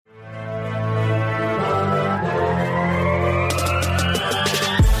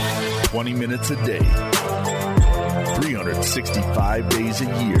20 minutes a day, 365 days a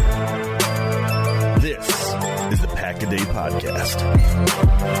year. This is the Pack-A-Day Podcast.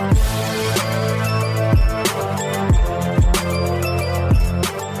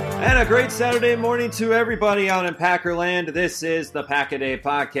 And a great Saturday morning to everybody out in Packerland. This is the Pack-A-Day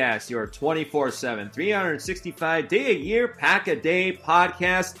Podcast, your 24/7, 365-day-a-year Pack-A-Day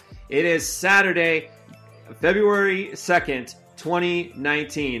Podcast. It is Saturday, February 2nd,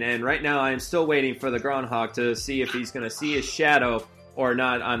 2019, and right now I am still waiting for the groundhog to see if he's going to see his shadow or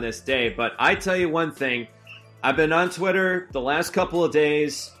not on this day. But I tell you one thing, I've been on Twitter the last couple of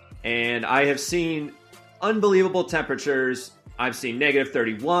days, and I have seen unbelievable temperatures. I've seen negative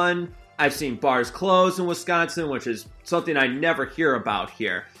 31. I've seen bars closed in Wisconsin, which is something I never hear about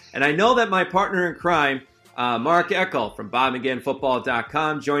here. And I know that my partner in crime, Mark Eckel from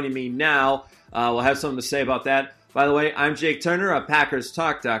BobMcGinnFootball.com, joining me now. We'll have something to say about that. By the way, I'm Jake Turner of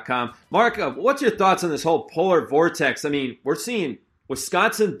PackersTalk.com. Mark, what's your thoughts on this whole polar vortex? I mean, we're seeing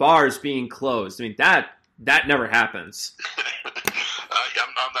Wisconsin bars being closed. I mean, that never happens. I'm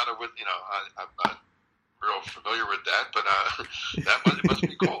not I'm not real familiar with that, but it must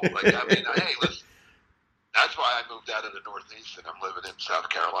be cold. Hey, listen, that's why I moved out of the Northeast and I'm living in South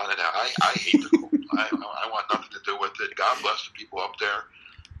Carolina now. I hate the cold. I want nothing to do with it. God bless the people up there.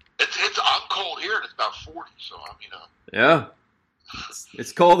 I'm cold here and it's about 40, so Yeah.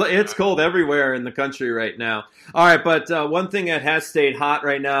 It's cold. It's cold everywhere in the country right now. All right, but one thing that has stayed hot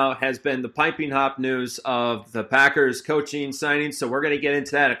right now has been the piping hot news of the Packers coaching signing. So we're going to get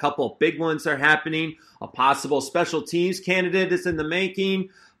into that. A couple of big ones are happening. A possible special teams candidate is in the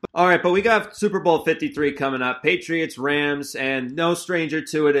making. All right, but we got Super Bowl 53 coming up. Patriots, Rams, and no stranger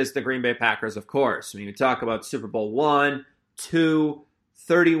to it is the Green Bay Packers, of course. I mean, we talk about Super Bowl 1, 2,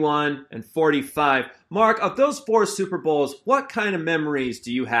 31, and 45. Mark, of those four Super Bowls, what kind of memories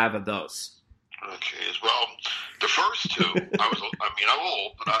do you have of those? Okay, well, the first two, I'm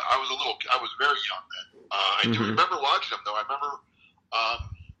old, but I was very young then. I do remember watching them, though. I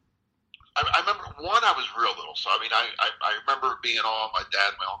remember one, I was real little. So, I remember being on, my dad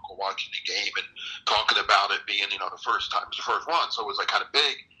and my uncle watching the game and talking about it being, the first time. It was the first one, so it was kind of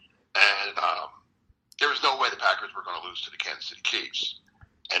big. And there was no way the Packers were going to lose to the Kansas City Chiefs.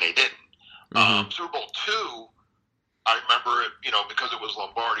 And they didn't. Super Bowl II, I remember it, because it was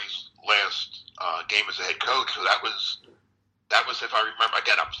Lombardi's last game as a head coach. So that was if I remember.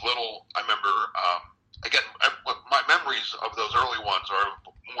 Again, I was little. I remember. My memories of those early ones are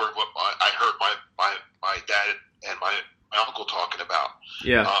more of what I heard my dad and my uncle talking about.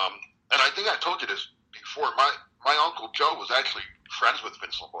 Yeah. And I think I told you this before. My uncle Joe was actually friends with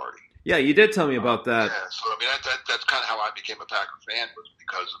Vince Lombardi. Yeah, you did tell me about that. Yeah, so that's kind of how I became a Packer fan, was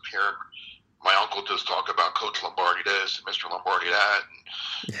because of hearing my uncle just talk about Coach Lombardi this and Mr. Lombardi that.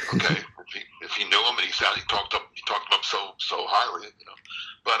 And, okay, if he knew him and he talked him up so highly,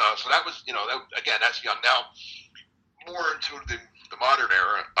 But so that was, again, that's young. Now, more into the modern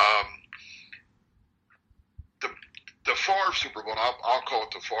era. The Favre Super Bowl, I'll call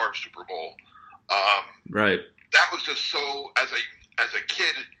it the Favre Super Bowl. Right. That was just so, as a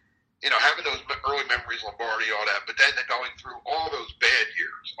kid, having those early memories, Lombardi, all that, but then going through all those bad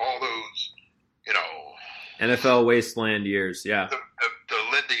years, all those, NFL wasteland years, yeah. The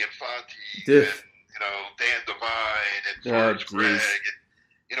Lindy Infante, and, Dan Devine, and George Gregg,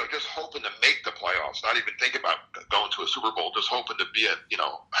 and, just hoping to make the playoffs, not even thinking about going to a Super Bowl, just hoping to be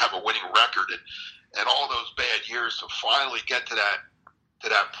have a winning record, and all those bad years to finally get to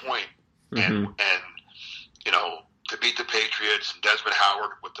that point, and to beat the Patriots and Desmond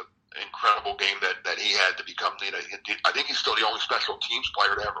Howard with the incredible game that he had to become, I think he's still the only special teams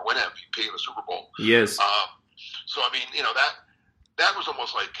player to ever win MVP in the Super Bowl. Yes. So, that was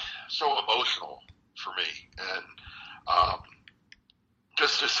almost like so emotional for me. And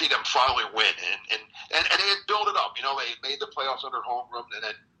just to see them finally win. And they had built it up. They made the playoffs under homeroom and then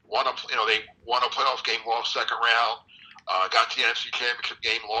they won a playoff game, lost second round, got to the NFC Championship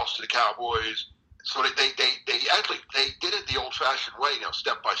game, lost to the Cowboys. So they actually did it the old-fashioned way,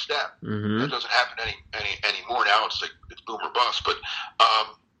 step by step. That doesn't happen anymore now. It's like it's boom or bust. But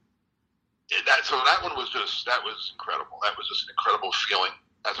that one was incredible. That was just an incredible feeling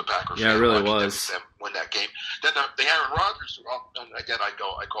as a Packers fan. Yeah, it really was. Them win that game. Then the Aaron Rodgers. And again, I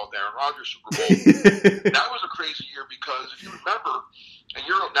called the Aaron Rodgers Super Bowl. That was a crazy year because if you remember, and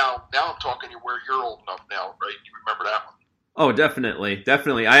now I'm talking to you where you're old enough now, right? You remember that one. Oh, definitely.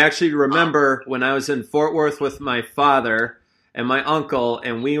 I actually remember when I was in Fort Worth with my father and my uncle,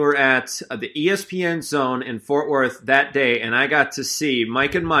 and we were at the ESPN Zone in Fort Worth that day, and I got to see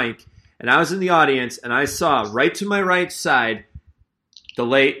Mike and Mike, and I was in the audience, and I saw right to my right side the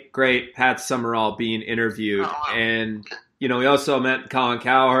late, great Pat Summerall being interviewed. And, we also met Colin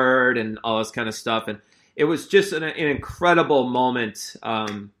Cowherd and all this kind of stuff. And it was just an incredible moment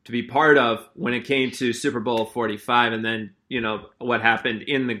to be part of when it came to Super Bowl 45 and then, what happened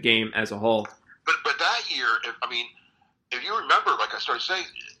in the game as a whole. But that year, if you remember, like I started saying,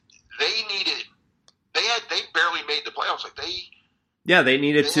 they barely made the playoffs. They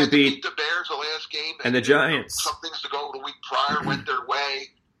needed to beat the Bears the last game and the Giants. Some things to go the week prior went their way,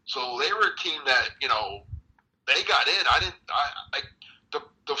 so they were a team that they got in.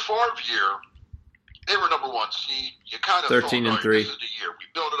 The Favre year, they were number one seed. You kind of 13 and 3. This is the year we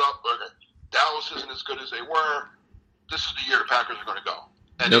build it up. Okay, Dallas isn't as good as they were. This is the year the Packers are going to go,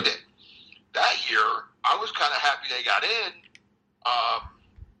 and they did. That year, I was kind of happy they got in.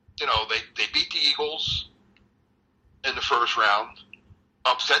 They beat the Eagles in the first round,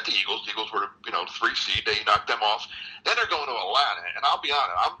 upset the Eagles. The Eagles were, the 3 seed. They knocked them off. Then they're going to Atlanta, and I'll be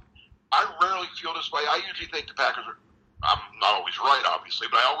honest, I rarely feel this way. I usually think the Packers are. I'm not always right, obviously,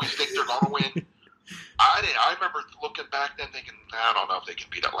 but I always think they're going to win. I remember looking back then thinking, I don't know if they can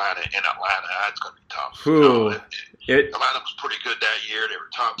beat Atlanta in Atlanta. That's going to be tough. Atlanta was pretty good that year. They were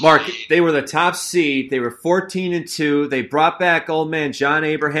top Mark, seed. they were the top seed. They were 14-2. They brought back old man John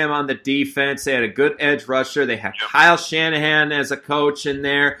Abraham on the defense. They had a good edge rusher. They had Kyle Shanahan as a coach in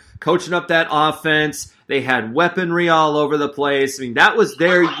there, coaching up that offense. They had weaponry all over the place. That was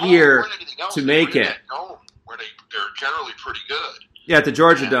their year to make it. Where they're generally pretty good. Yeah, at the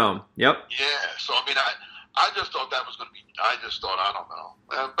Georgia Dome. Yep. Yeah, so I just thought that was going to be. I just thought, I don't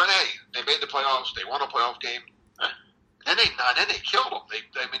know, but hey, they made the playoffs. They won a playoff game. Then they killed them.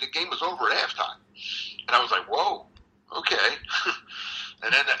 The game was over at halftime, and I was like, whoa, okay.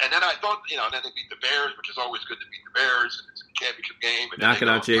 and then I thought, and then they beat the Bears, which is always good to beat the Bears, and it's a championship game. And knocking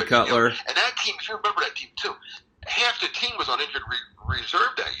out Jay Cutler. And that team, if you remember that team too, half the team was on injured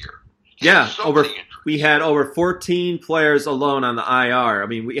reserve that year. Yeah, we had over 14 players alone on the IR.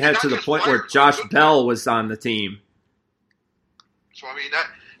 We had to the point where Josh Bell was on the team. So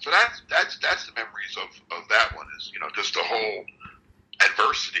that's the memories of that one is just the whole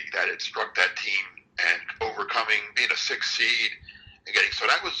adversity that it struck that team and overcoming being a 6th seed and getting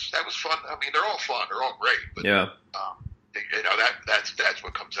that was fun. They're all fun, they're all great, but that's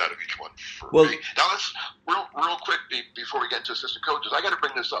what comes out of each one for me. Now let's real quick before we get into assistant coaches, I got to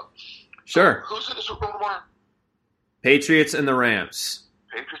bring this up. Sure. Who's in the Super Bowl tomorrow? Patriots and the Rams.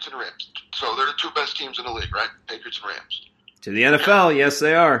 Patriots and Rams. So they're the 2 best teams in the league, right? Patriots and Rams. To the NFL, yes,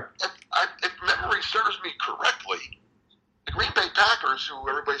 they are. If memory serves me correctly, the Green Bay Packers, who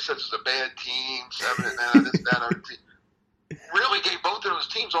everybody says is a bad team, 7-9, this, that, other team, really gave both of those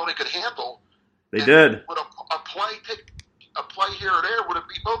teams all they could handle. They did. With a play here or there would have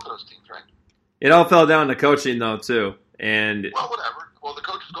beat both of those teams, right? It all fell down to coaching, though, too. And whatever. Well, the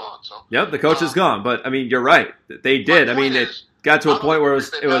coach is gone, so. Yep, the coach is gone. But, you're right. They did. It got to a point where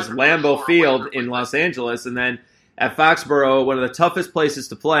it was Lambeau Field in Los Angeles, and then at Foxborough, one of the toughest places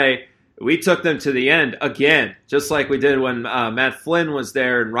to play, we took them to the end again, just like we did when Matt Flynn was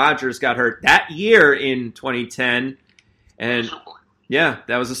there and Rodgers got hurt that year in 2010. And,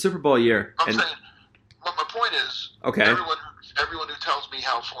 that was a Super Bowl year. I'm saying, my point is, everyone who tells me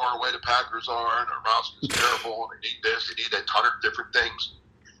how far away the Packers are and their roster is terrible and they need this, they need that 100 different things.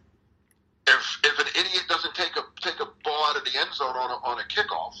 If an idiot doesn't take a ball out of the end zone on a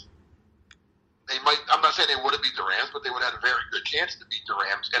kickoff, they might. I'm not saying they would have beat the Rams, but they would have had a very good chance to beat the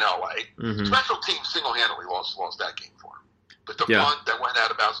Rams in LA. Mm-hmm. Special teams single-handedly lost that game for them. But the punt that went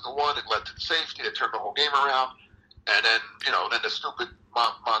out of bounds to one, it led to the safety. It turned the whole game around, and then the stupid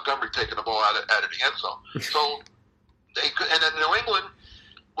Montgomery taking the ball out of the end zone. So they could, and then New England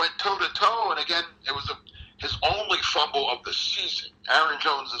went toe to toe, and again it was his only fumble of the season. Aaron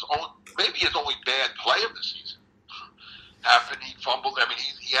Jones maybe his only bad play of the season. Happened, he fumbled.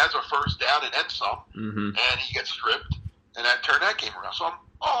 He has a first down and then some, and he gets stripped, and that turned that game around. So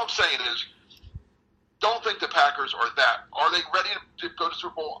all I'm saying is, don't think the Packers are that. Are they ready to go to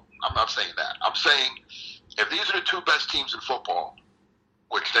Super Bowl? I'm not saying that. I'm saying if these are the 2 best teams in football,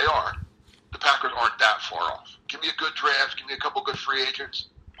 which they are, the Packers aren't that far off. Give me a good draft. Give me a couple good free agents.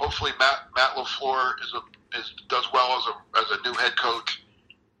 Hopefully, Matt LaFleur does well as a new head coach,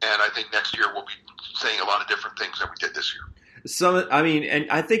 and I think next year we'll be saying a lot of different things than we did this year.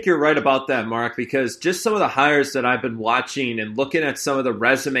 And I think you're right about that, Mark, because just some of the hires that I've been watching and looking at some of the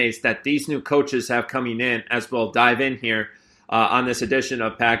resumes that these new coaches have coming in, as we'll dive in here on this edition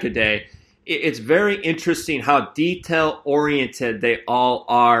of Pack-A-Day, it's very interesting how detail-oriented they all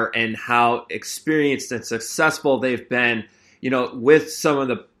are and how experienced and successful they've been, with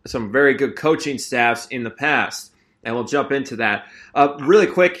some very good coaching staffs in the past. and we'll jump into that. Really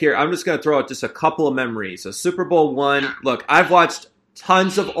quick here, I'm just going to throw out just a couple of memories. So Super Bowl I, look, I've watched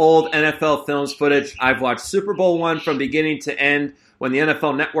tons of old NFL films footage. I've watched Super Bowl I from beginning to end when the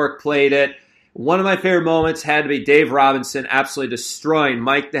NFL Network played it. One of my favorite moments had to be Dave Robinson absolutely destroying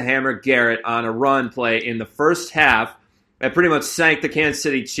Mike the Hammer Garrett on a run play in the first half that pretty much sank the Kansas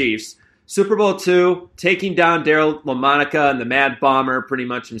City Chiefs. Super Bowl II, taking down Daryl LaMonica and the Mad Bomber pretty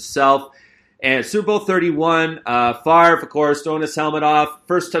much himself. And Super Bowl 31, Favre, of course, throwing his helmet off.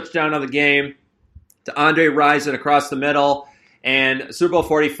 First touchdown of the game to Andre Rison across the middle. And Super Bowl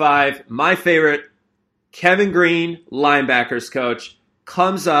 45, my favorite, Kevin Green, linebackers coach,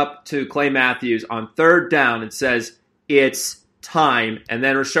 comes up to Clay Matthews on third down and says, "It's time." And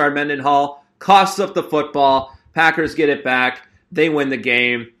then Rashard Mendenhall coughs up the football. Packers get it back. They win the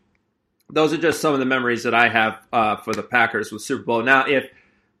game. Those are just some of the memories that I have for the Packers with Super Bowl. Now, if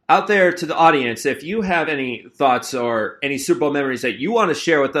out there to the audience, if you have any thoughts or any Super Bowl memories that you want to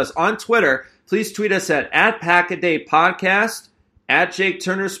share with us on Twitter, please tweet us at @PackADayPodcast,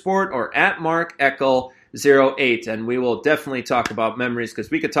 @JakeTurnerSport, or @MarkEckel08. And we will definitely talk about memories because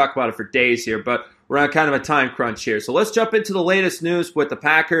we could talk about it for days here, but we're on kind of a time crunch here. So let's jump into the latest news with the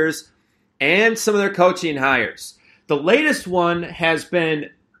Packers and some of their coaching hires. The latest one has been,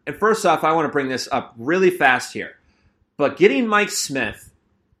 and first off, I want to bring this up really fast here, but getting Mike Smith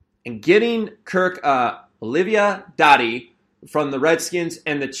and getting Olivia Dottie from the Redskins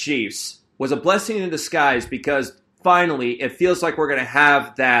and the Chiefs was a blessing in disguise because finally it feels like we're going to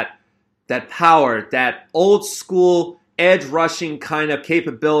have that power, that old school edge rushing kind of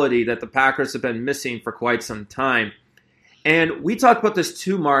capability that the Packers have been missing for quite some time. And we talked about this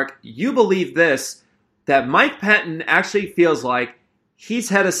too, Mark. You believe this, that Mike Pettin actually feels like he's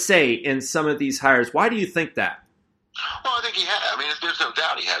had a say in some of these hires. Why do you think that? Well, I think he has. I mean, there's no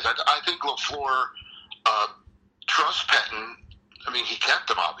doubt he has. I think LaFleur trusts Pettin. I mean, he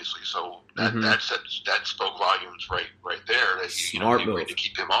kept him, obviously, so that spoke volumes right there. That he agreed to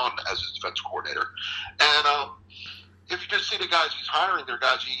keep him on as his defense coordinator. And if you just see the guys he's hiring, they're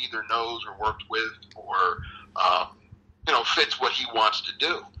guys he either knows or worked with or fits what he wants to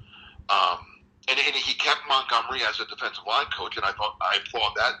do. And he kept Montgomery as a defensive line coach, and I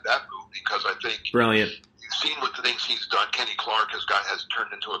applaud that move because I think brilliant. You've seen what the things he's done. Kenny Clark has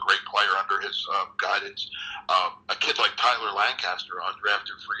turned into a great player under his guidance. A kid like Tyler Lancaster,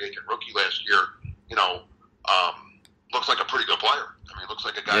 undrafted free agent rookie last year, looks like a pretty good player. I mean, looks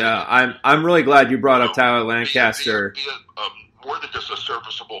like a guy. Yeah, I'm really glad you brought up Tyler Lancaster. Be more than just a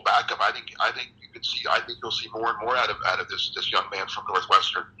serviceable backup. I think you could see. I think you'll see more and more out of this young man from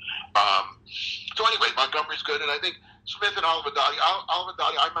Northwestern. So anyway, Montgomery's good, and I think Smith and Olivadotti.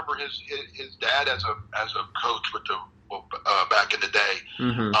 I remember his dad as a coach with the back in the day.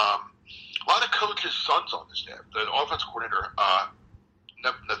 Mm-hmm. A lot of coaches' sons on the staff. The offense coordinator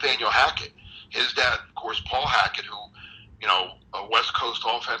Nathaniel Hackett, his dad, of course, Paul Hackett, who a West Coast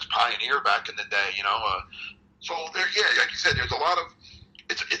offense pioneer back in the day. So there, like you said, there's a lot of.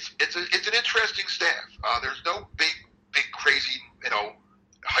 It's an interesting staff. There's no big crazy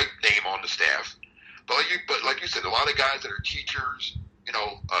hype name on the staff. But like you said, a lot of guys that are teachers,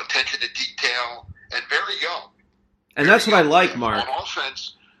 attention to detail, and very young. And that's what I like, Mark. On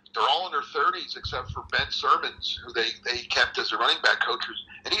offense, they're all in their 30s except for Ben Sermons, who they kept as a running back coach,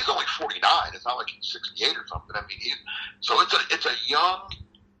 and he's only 49. It's not like he's 68 or something. I mean,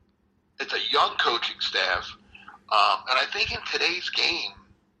 it's a young coaching staff, and I think in today's game.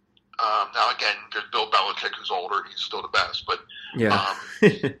 Now again, there's Bill Belichick, who's older. He's still the best, but yeah.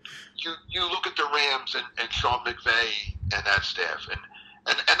 You look at the Rams and Sean McVay and that staff, and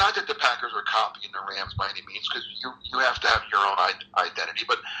not that the Packers are copying the Rams by any means, because you have to have your own identity.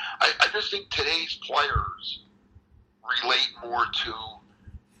 But I just think today's players relate more to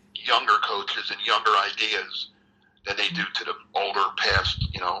younger coaches and younger ideas than they do to the older, past,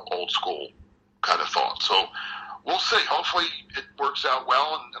 old school kind of thought. So we'll see. Hopefully it works out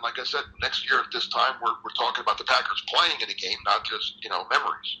well. And like I said, next year at this time, we're talking about the Packers playing in a game, not just,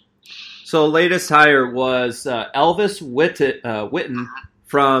 memories. So latest hire was Elvis Witten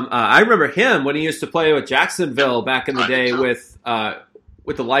from, I remember him when he used to play with Jacksonville back in the day with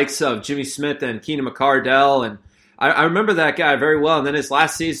the likes of Jimmy Smith and Keenan McCardell. And I remember that guy very well. And then his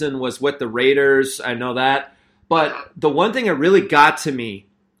last season was with the Raiders. I know that. But the one thing that really got to me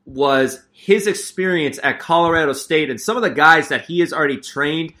was his experience at Colorado State and some of the guys that he has already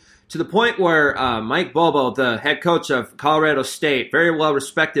trained, to the point where Mike Bobo, the head coach of Colorado State, very well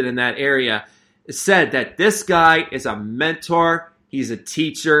respected in that area, said that this guy is a mentor, he's a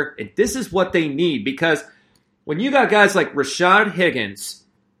teacher, and this is what they need. Because when you got guys like Rashad Higgins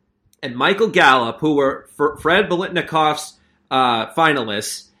and Michael Gallup, who were Fred Biletnikoff's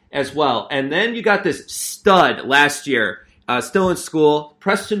finalists as well. And then you got this stud last year, still in school,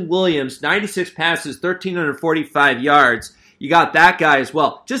 Preston Williams, 96 passes, 1,345 yards. You got that guy as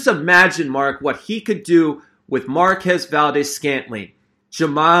well. Just imagine, Mark, what he could do with Marquez Valdes-Scantling,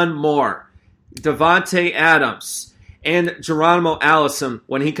 Jamon Moore, Devontae Adams, and Geronimo Allison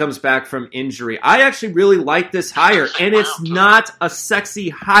when he comes back from injury. I actually really like this hire, and it's not a sexy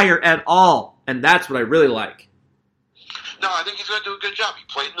hire at all, and that's what I really like. No, I think he's going to do a good job. He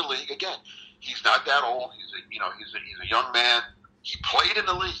played in the league again. He's not that old. He's a young man. He played in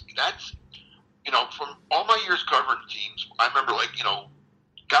the league. That's from all my years covering teams, I remember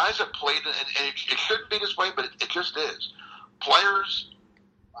guys that played, and it shouldn't be this way, but it just is. Players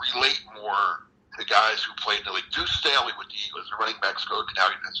relate more to guys who played in the league. Deuce Staley with the Eagles, the running backs coach, now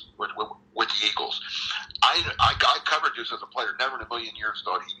he's with the Eagles. I covered Deuce as a player. Never in a million years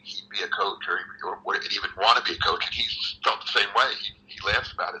thought he'd be a coach or would even want to be a coach. And he felt the same way. He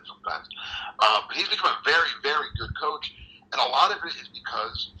laughs about it sometimes. But he's become a very, very good coach. And a lot of it is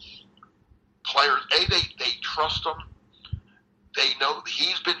because players, they trust him. They know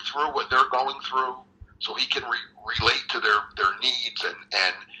he's been through what they're going through, so he can relate to their needs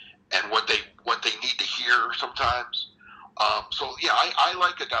and what they need to hear sometimes. I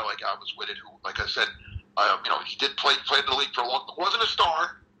like a guy like Albus Whitted, who, like I said, he did play in the league for a long time. Wasn't a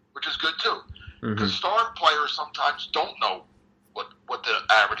star, which is good too, because star players sometimes don't know what the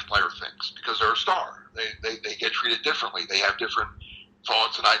average player thinks because they're a star. They get treated differently. They have different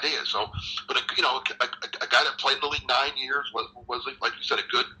thoughts and ideas. So, but a guy that played in the league 9 years was like you said, a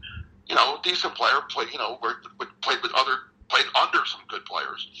good, decent player. Played under some good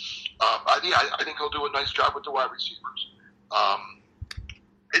players. I think he'll do a nice job with the wide receivers.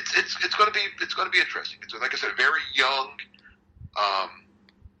 It's going to be interesting. It's, like I said, a very young,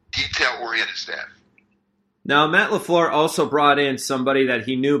 detail-oriented staff. Now, Matt LaFleur also brought in somebody that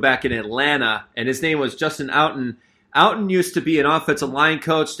he knew back in Atlanta, and his name was Justin Outen. Outen used to be an offensive line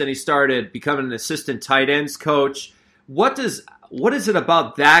coach, then he started becoming an assistant tight ends coach. What is it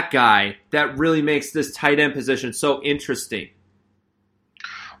about that guy that really makes this tight end position so interesting?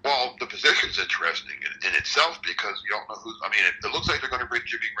 Well, the position's interesting in itself because you don't know who's. I mean, it looks like they're going to bring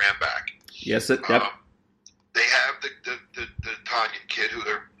Jimmy Graham back. Yes, they have the Tanyan kid who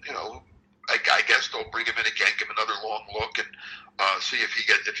they're I guess they'll bring him in again, give him another long look, and see if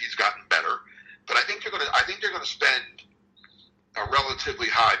he's gotten better. But I think they're going to spend a relatively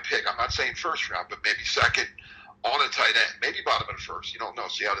high pick. I'm not saying first round, but maybe second on a tight end, maybe bottom of the first. You don't know.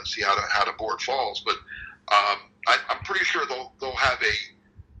 See how the board falls. But I'm pretty sure they'll have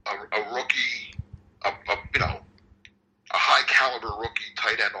a rookie, a high caliber rookie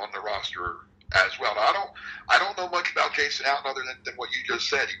tight end on the roster as well. Now, I don't know much about Jason Allen other than what you just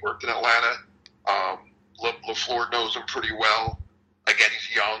said. He worked in Atlanta. LaFleur knows him pretty well. Again,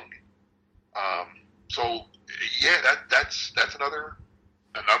 he's young. That's another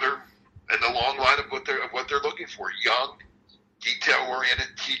in the long line of what they're looking for. Young, detail-oriented,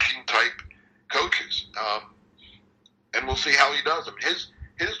 teaching type coaches. And we'll see how he does. I mean,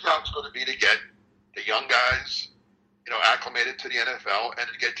 his job's going to be to get the young guys, acclimated to the NFL and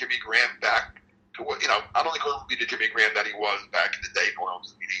to get Jimmy Graham back to what, I don't think he'll be the Jimmy Graham that he was back in the day.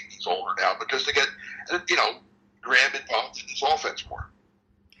 He's older now, but just to get, Graham involved in his offense more.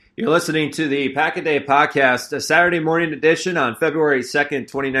 You're listening to the Pack-A-Day Podcast, a Saturday morning edition on February 2nd,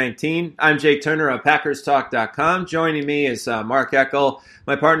 2019. I'm Jake Turner of PackersTalk.com. Joining me is Mark Eckel,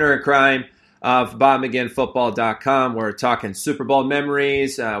 my partner in crime of BobMcGinnFootball.com. We're talking Super Bowl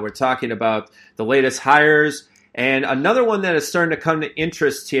memories. We're talking about the latest hires. And another one that is starting to come to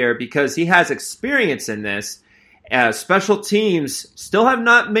interest here because he has experience in this. Special teams still have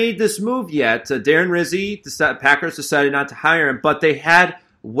not made this move yet. Darren Rizzi, the Packers decided not to hire him, but they had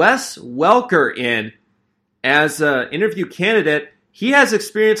Wes Welker in as an interview candidate. He has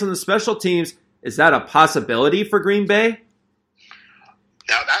experience on the special teams. Is that a possibility for Green Bay?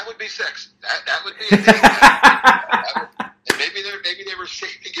 Now that would be sexy. That would be amazing. And maybe they were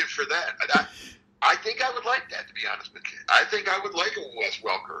saving it for that. I think I would like that, to be honest with you. I think I would like a Wes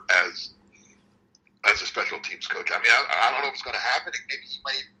Welker as a special teams coach. I mean, I don't know if it's going to happen. Maybe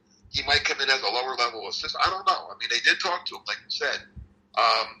he might come in as a lower level assistant. I don't know. I mean, they did talk to him, like you said.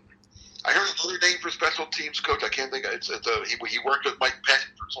 I heard another name for special teams coach. I can't think of it. He worked with Mike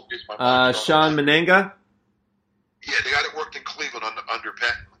Patton for some reason. Sean Menenga? Yeah, the guy that worked in Cleveland under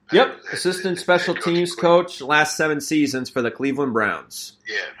Patton. Yep, assistant special teams coach, last 7 seasons for the Cleveland Browns.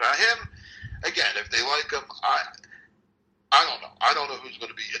 Yeah, now him, again, if they like him, I don't know. I don't know who's going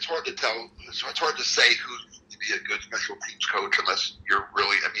to be. It's hard to tell. It's hard to say who's going to be a good special teams coach unless you're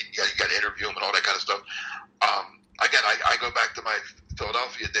really. I mean, you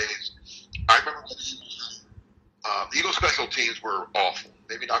were awful.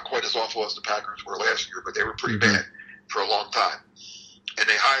 Maybe not quite as awful as the Packers were last year, but they were pretty bad for a long time. And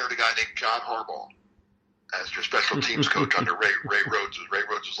they hired a guy named John Harbaugh as their special teams coach under Ray Rhodes. Ray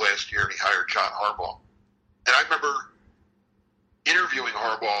Rhodes was last year, and he hired John Harbaugh. And I remember interviewing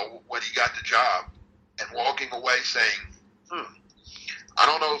Harbaugh when he got the job and walking away saying, I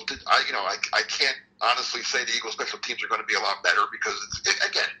don't know if I can't honestly say the Eagles special teams are going to be a lot better because,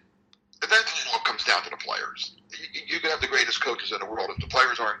 again, eventually it all comes down to the players. You can have the greatest coaches in the world. If the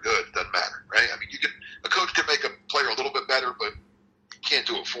players aren't good, it doesn't matter, right? I mean, a coach can make a player a little bit better, but you can't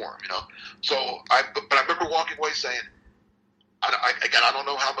do it for him, So, I remember walking away saying, I don't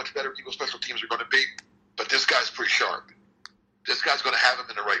know how much better Eagles special teams are going to be, but this guy's pretty sharp. This guy's going to have him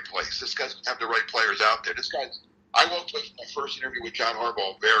in the right place. This guy's going to have the right players out there. I walked away from my first interview with John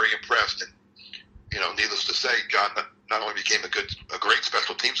Harbaugh very impressed, and needless to say, John not only became a great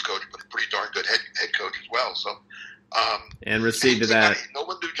special teams coach, but a pretty darn good head coach as well. So, and received to that. No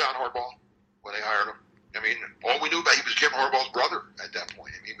one knew John Harbaugh when they hired him. I mean, all we knew about he was Jim Harbaugh's brother at that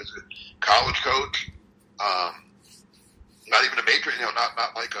point. I mean, he was a college coach, not even a major,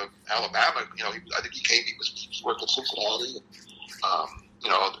 not like a Alabama. I think he was working at Cincinnati,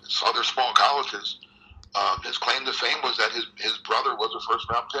 other small colleges. His claim to fame was that his brother was a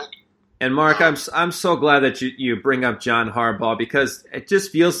first-round pick. And Mark, I'm so glad that you bring up John Harbaugh, because it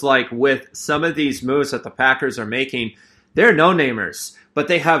just feels like with some of these moves that the Packers are making, they're no-namers, but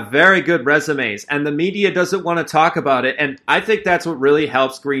they have very good resumes, and the media doesn't want to talk about it, and I think that's what really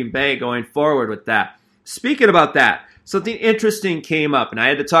helps Green Bay going forward with that. Speaking about that, something interesting came up, and I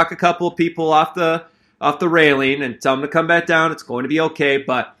had to talk a couple of people off the railing and tell them to come back down. It's going to be okay,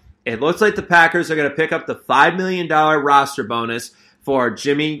 but it looks like the Packers are going to pick up the $5 million roster bonus for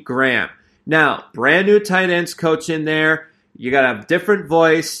Jimmy Graham. Now, brand new tight ends coach in there. You got a different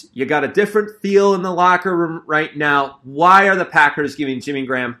voice. You got a different feel in the locker room right now. Why are the Packers giving Jimmy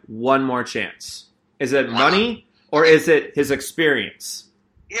Graham one more chance? Is it money or is it his experience?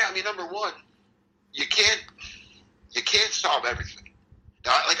 Yeah, I mean, number one, you can't solve everything.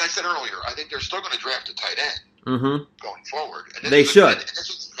 Now, like I said earlier, I think they're still going to draft a tight end going forward. And they should. And this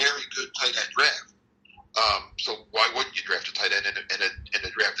is a very good tight end draft. So why wouldn't you draft a tight end in a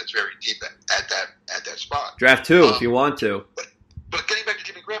draft that's very deep at that spot? Draft two if you want to. But getting back to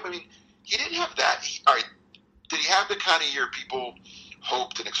Jimmy Graham, I mean, he didn't have that. All right, did he have the kind of year people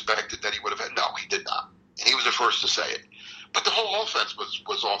hoped and expected that he would have had? No, he did not, and he was the first to say it. But the whole offense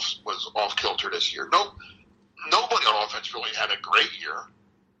was off kilter this year. Nobody on offense really had a great year.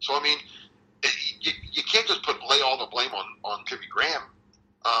 So I mean, you can't just lay all the blame on Jimmy Graham.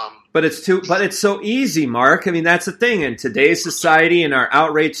 But it's so easy, Mark. I mean, that's the thing. In today's society, in our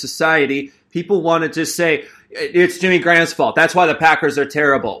outraged society, people want to just say, it's Jimmy Graham's fault. That's why the Packers are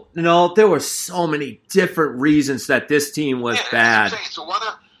terrible. No, there were so many different reasons that this team was bad. So why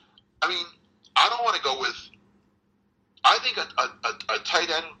not? I mean, I don't want to go with, I think a tight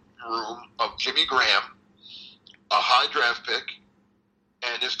end room of Jimmy Graham, a high draft pick,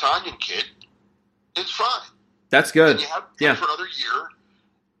 and this Tanyan kid is fine. That's good. And you have him for another year.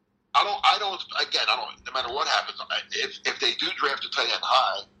 I don't. No matter what happens, if they do draft a tight end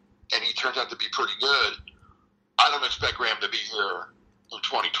high, and he turns out to be pretty good, I don't expect Graham to be here in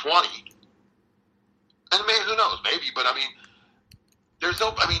 2020. And maybe, who knows? Maybe, but I mean, there's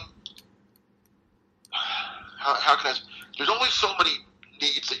no. I mean, how can I? There's only so many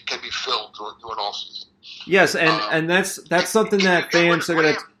needs that can be filled during all season. Yes, and that's something that fans are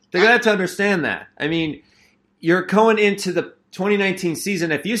gonna have to understand that. I mean, you're going into the 2019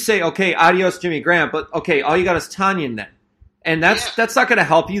 season. If you say, okay, adios Jimmy Graham, but okay, all you got is Tanyan then. And that's not going to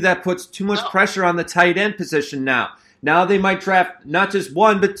help you. That puts too much pressure on the tight end position now. Now they might draft not just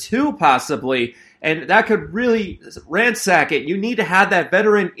one, but two possibly. And that could really ransack it. You need to have that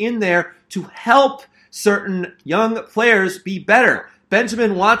veteran in there to help certain young players be better.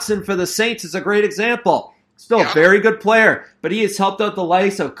 Benjamin Watson for the Saints is a great example. Still a very good player, but he has helped out the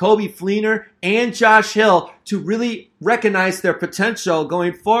likes of Coby Fleener and Josh Hill to really recognize their potential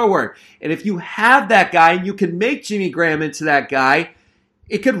going forward. And if you have that guy and you can make Jimmy Graham into that guy,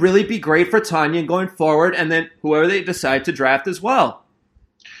 it could really be great for Tanyan going forward, and then whoever they decide to draft as well.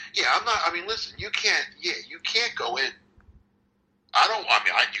 Yeah, listen, you can't go in. You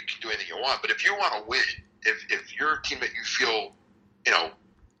can do anything you want, but if you want to win, if you're a team that you feel,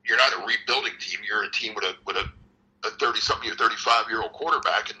 you're not a rebuilding team. You're a team with a 30-something, 35-year-old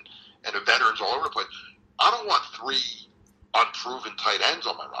quarterback and the veterans all over the place. I don't want three unproven tight ends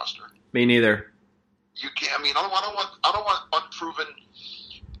on my roster. Me neither. You can't. I mean, I don't want unproven.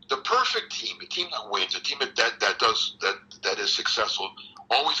 The perfect team, a team that wins, a team that is successful,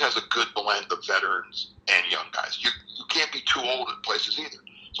 always has a good blend of veterans and young guys. You can't be too old in places either.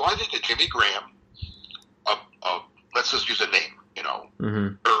 So I think that Jimmy Graham, let's just use a name,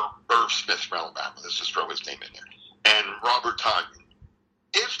 Irv Smith from Alabama. Let's just throw his name in there. And Robert Tonyan.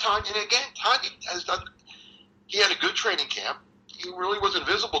 Tonyan has done. He had a good training camp. He really was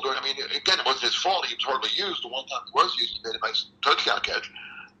invisible during. I mean, again, it wasn't his fault. He was hardly used. The one time he was used, he made a nice touchdown catch.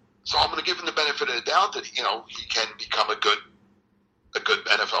 So I'm going to give him the benefit of the doubt that he can become a good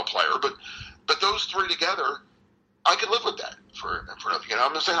NFL player. But those three together, I could live with that for nothing.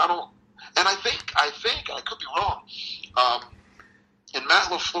 I'm just saying I don't. And I think I could be wrong. In Matt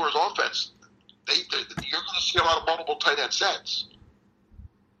LaFleur's offense, you're going to see a lot of multiple tight end sets.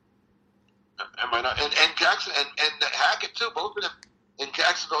 Am I not? And Jackson and Hackett too. Both of them in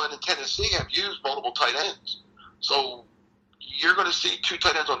Jacksonville and in Tennessee have used multiple tight ends. So you're going to see two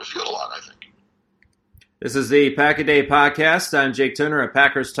tight ends on the field a lot, I think. This is the Pack-A-Day podcast. I'm Jake Turner at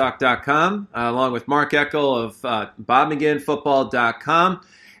PackersTalk.com, along with Mark Eckel of BobMcGinnFootball.com.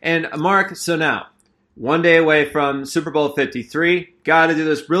 And Mark, so now, 1 day away from Super Bowl 53. Got to do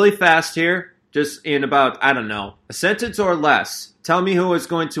this really fast here, just in about, I don't know, a sentence or less. Tell me who is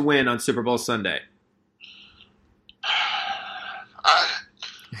going to win on Super Bowl Sunday. I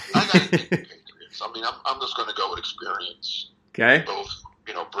got to take the Patriots. I mean, I'm just going to go with experience. Okay. Both,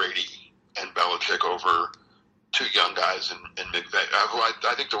 Brady and Belichick over two young guys in McVay, who I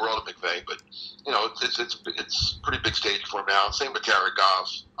think the world of McVay, but it's pretty big stage for him now. Same with Jared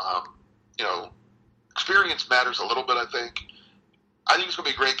Goff. Experience matters a little bit. I think it's going to be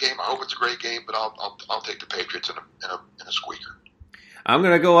a great game. I hope it's a great game, but I'll take the Patriots in a squeaker. I'm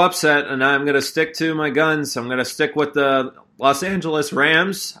going to go upset, and I'm going to stick to my guns. I'm going to stick with the Los Angeles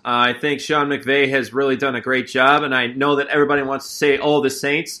Rams. I think Sean McVay has really done a great job, and I know that everybody wants to say, the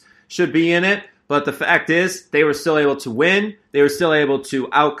Saints should be in it, but the fact is they were still able to win. They were still able to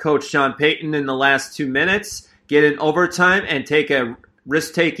outcoach Sean Payton in the last 2 minutes, get in overtime, and take a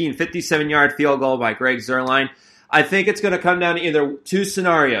risk-taking 57-yard field goal by Greg Zuerlein. I think it's going to come down to either two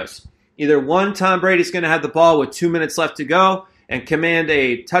scenarios. Either one, Tom Brady's going to have the ball with 2 minutes left to go and command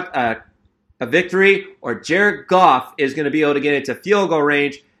a victory, or Jared Goff is going to be able to get into field goal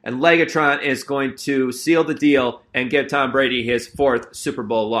range, and Legatron is going to seal the deal and give Tom Brady his fourth Super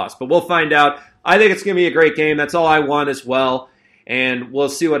Bowl loss. But we'll find out. I think it's going to be a great game. That's all I want as well, and we'll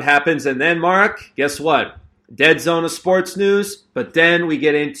see what happens. And then, Mark, guess what? Dead zone of sports news, but then we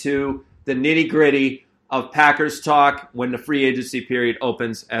get into the nitty-gritty of Packers talk when the free agency period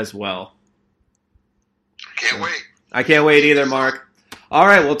opens as well. Can't wait. I can't wait either, Mark. All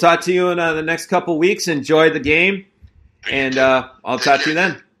right, we'll talk to you in the next couple weeks. Enjoy the game, and I'll talk to you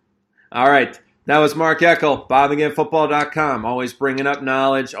then. All right, that was Mark Eckel, BobMcGinnFootball.com. Always bringing up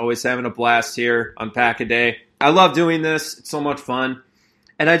knowledge, always having a blast here on Pack-A-Day. I love doing this. It's so much fun.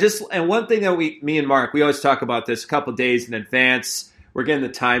 And one thing that me and Mark, we always talk about this a couple days in advance. We're getting the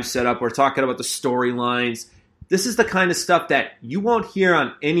time set up. We're talking about the storylines. This is the kind of stuff that you won't hear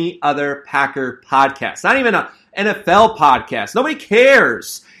on any other Packer podcast. Not even an NFL podcast. Nobody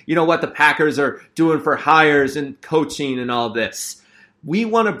cares, what the Packers are doing for hires and coaching and all this. We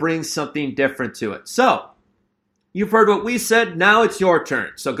want to bring something different to it. So, you've heard what we said. Now it's your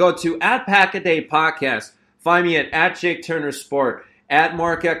turn. So go to @Pack-A-Day Podcast. Find me at Jake Turner Sport,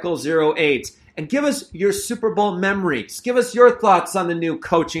 @MarkEckel08. And give us your Super Bowl memories. Give us your thoughts on the new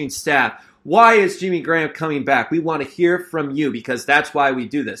coaching staff. Why is Jimmy Graham coming back? We want to hear from you because that's why we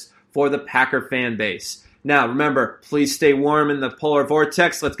do this, for the Packer fan base. Now, remember, please stay warm in the polar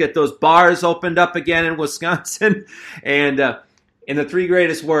vortex. Let's get those bars opened up again in Wisconsin. And in the three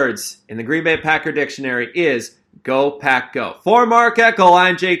greatest words in the Green Bay Packer Dictionary is Go Pack Go. For Mark Eckel,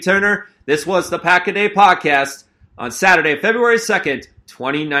 I'm Jake Turner. This was the Pack-A-Day Podcast on Saturday, February 2nd,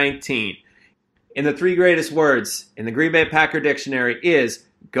 2019. In the three greatest words in the Green Bay Packer Dictionary is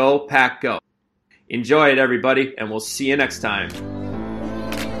Go Pack Go. Enjoy it, everybody, and we'll see you next time.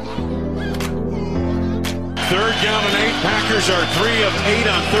 3rd down and 8. Packers are 3 of 8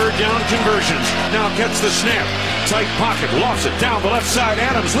 on 3rd down conversions. Now gets the snap. Tight pocket. Lofts it down the left side.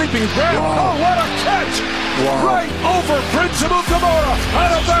 Adams leaping grab. Wow. Oh, what a catch! Wow. Right over Principal Gamora.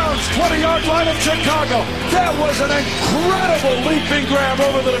 Out of bounds. 20-yard line of Chicago. That was an incredible leaping grab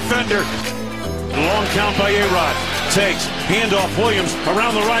over the defender. Long count by A-Rod. Takes. Handoff Williams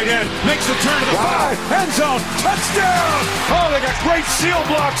around the right end. Makes the turn to the 5. End zone. Touchdown! Oh, they got great seal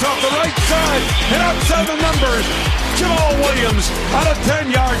blocks off the right side. And outside the numbers, Jamal Williams on a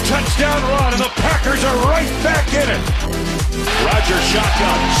 10-yard touchdown run. And the Packers are right back in it. Rodgers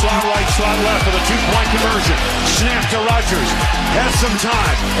shotgun. Slot right, slot left for the 2-point conversion. Snap to Rodgers. Has some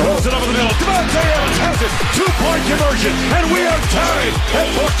time. Rolls it over the middle. Devontae Adams has it. 2-point conversion. And we are tied at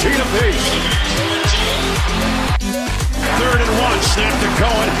 14 apiece. 3rd and 1. Snap to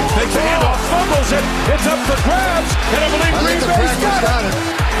Cohen. Takes a handoff. Fumbles it. It's up for grabs. And I believe Green Bay's got it.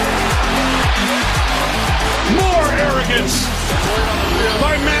 More arrogance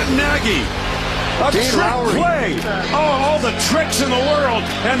by Matt Nagy. A trick play. Oh, all the tricks in the world.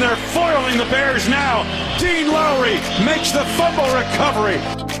 And they're foiling the Bears now. Dean Lowry makes the fumble recovery.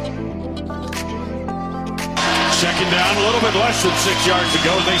 Second down, a little bit less than 6 yards to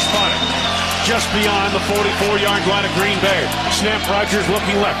go. They spot it just beyond the 44-yard line of Green Bay. Snap, Rodgers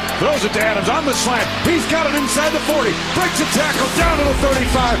looking left. Throws it to Adams on the slant. He's got it inside the 40. Breaks a tackle down to the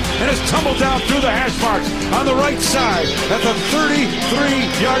 35 and has tumbled down through the hash marks on the right side at the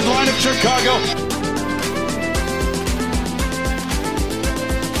 33-yard line of Chicago.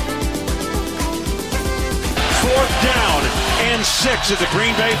 Fourth down and 6 at the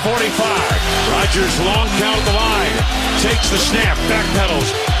Green Bay 45. Rodgers long count at the line. Takes the snap, backpedals.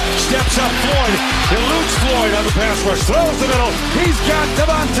 Steps up Floyd. Eludes Floyd on the pass rush. Throws the middle. He's got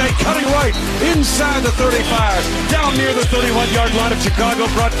Devontae cutting right inside the 35. Down near the 31-yard line of Chicago.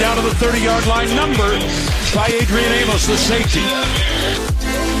 Brought down to the 30-yard line. Numbered by Adrian Amos, the safety.